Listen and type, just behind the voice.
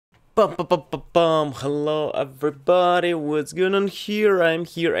Bum, bum, bum, bum, bum. Hello everybody, what's going on here? I'm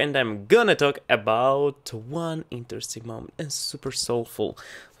here and I'm gonna talk about one interesting moment and super soulful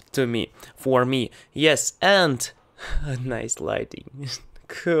to me, for me. Yes, and nice lighting.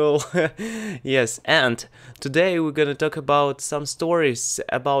 Cool. Yes, and today we're gonna talk about some stories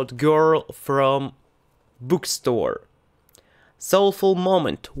about girl from bookstore. Soulful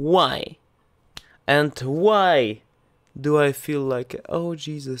moment, why? And why do I feel like, oh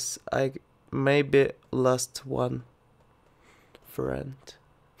Jesus, I maybe lost one friend?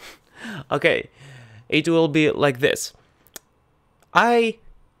 Okay, it will be like this. I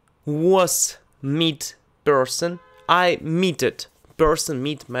was meet person. I meted person,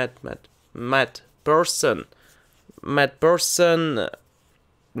 met person.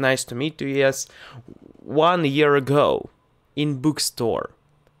 Nice to meet you. Yes, 1 year ago, in bookstore,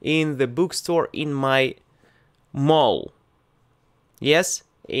 in the bookstore in my mall. Yes,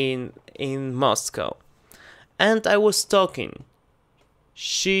 in Moscow. And I was talking.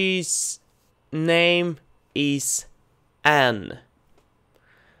 She's name is Anne.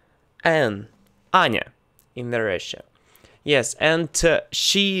 Anya in the Russia. Yes, and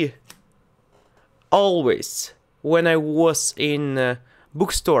she always, when I was in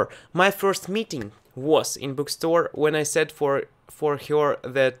bookstore, my first meeting was in bookstore when I said for her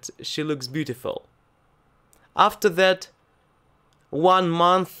that she looks beautiful. After that, 1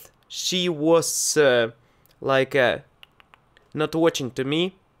 month she was not watching to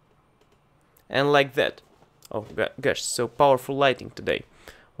me, and like that. Oh gosh, so powerful lighting today.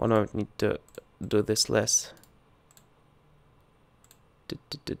 One moment, need to do this less.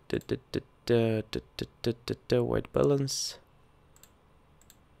 White balance.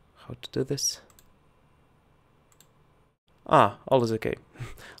 How to do this? Ah, all is okay.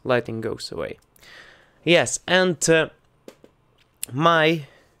 Lighting goes away. Yes, and my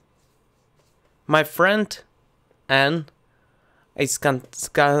friend Anne is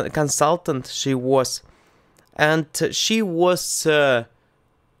consultant. She was, and she was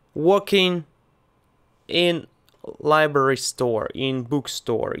working in library store, in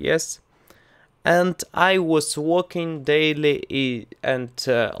bookstore. Yes, and I was walking daily and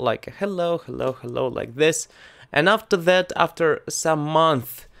like hello, like this. And after that, after some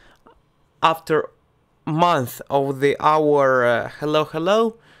month, after month of the hour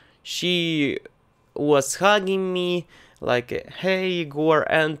hello, she was hugging me like hey Igor,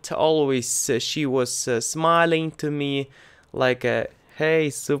 and always she was smiling to me like hey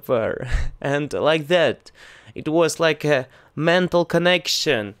super and like that. It was like a mental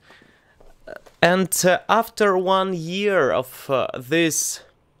connection. And after 1 year of this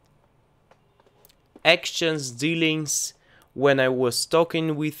actions, dealings, when I was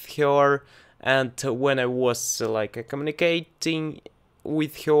talking with her and when I was communicating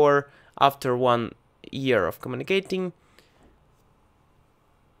with her, after 1 year of communicating,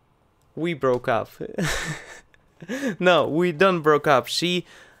 we broke up. No, we don't broke up. She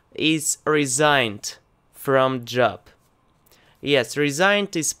is resigned from job. Yes,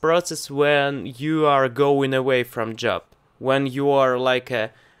 resigned is process when you are going away from job. When you are like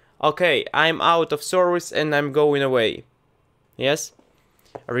okay, I'm out of service and I'm going away. Yes?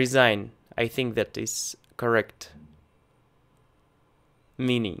 Resign. I think that is correct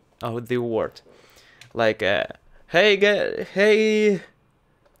meaning of the word. Like, hey,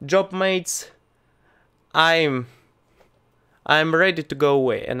 job mates, I'm ready to go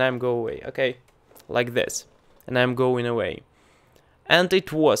away, and I'm go away. Okay, like this, and I'm going away. And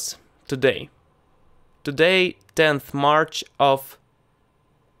it was today, 10th March of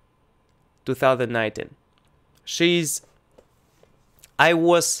 2019. I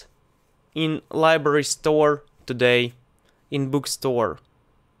was in library store today, in bookstore,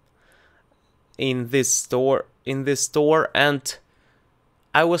 in this store, and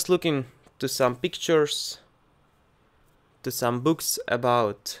I was looking to some pictures, to some books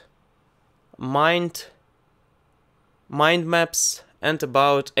about mind maps, and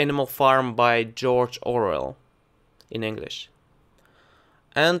about Animal Farm by George Orwell in English.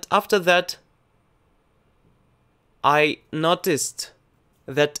 And after that, I noticed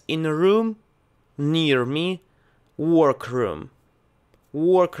that in a room near me, workroom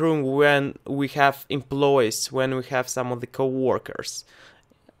when we have employees, when we have some of the co-workers,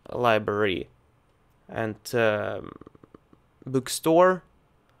 library and bookstore,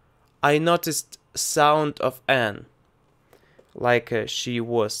 I noticed sound of Anne, like she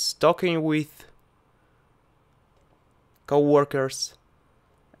was talking with co-workers,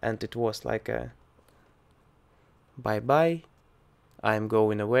 and it was like a bye-bye, I'm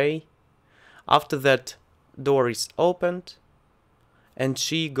going away. After that, door is opened, and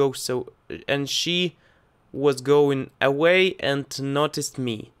she was going away and noticed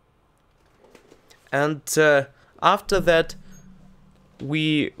me. And after that,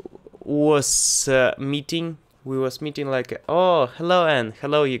 we was meeting like, oh, hello Anne,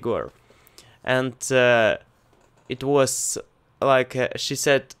 hello Igor. And it was like she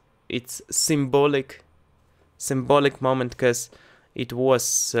said, it's symbolic moment, because it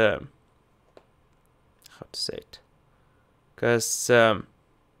was how to say it, because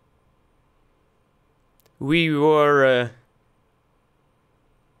we were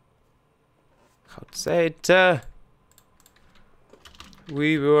how to say it,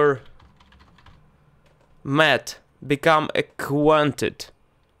 we were met, become acquainted,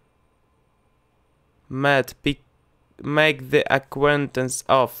 make the acquaintance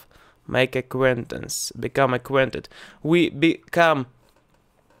of, make acquaintance, become acquainted. We became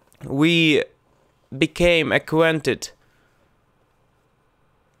acquainted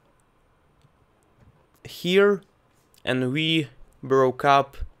here, and we broke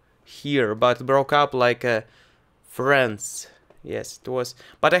up here, but broke up like friends. Yes, it was.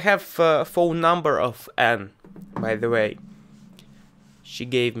 But I have a phone number of Anne, by the way. She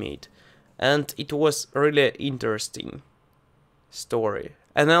gave me it, and it was really interesting story.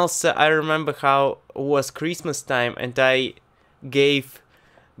 And also I remember how it was Christmas time, and I gave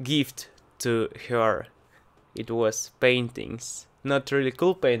gift to her. It was paintings, not really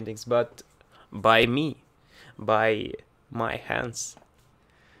cool paintings, but by me, by my hands.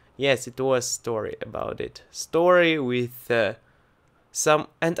 Yes, it was story about it. Story with some,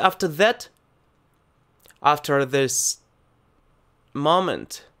 and after that, after this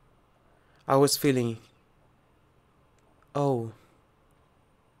moment, I was feeling, oh,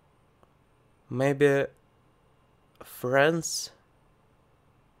 maybe friends,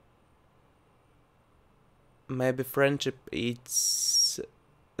 maybe friendship, it's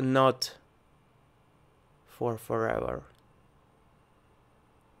not for forever.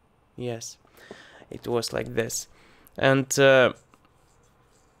 Yes, it was like this. And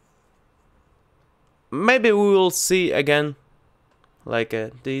maybe we will see again, like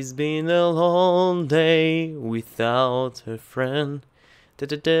this been a long day without a friend,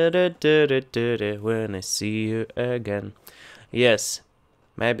 when I see you again. Yes,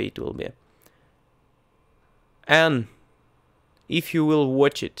 maybe it will be. And if you will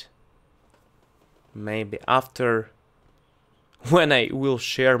watch it, maybe after, when I will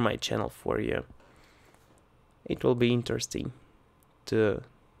share my channel for you, it will be interesting to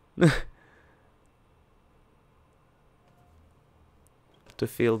to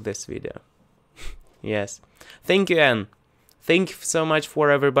feel this video. Yes, thank you, Anne. Thank you so much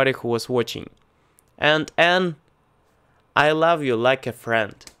for everybody who was watching. And Anne, I love you like a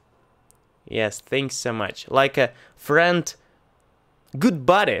friend. Yes, thanks so much. Like a friend, good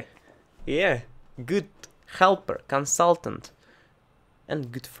buddy. Yeah, good helper, consultant,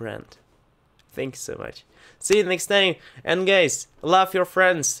 and good friend. Thanks so much. See you next time. And guys, love your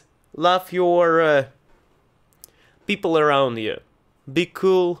friends. Love your people around you. Be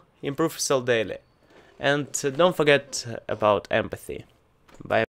cool, improve yourself daily. And don't forget about empathy. Bye.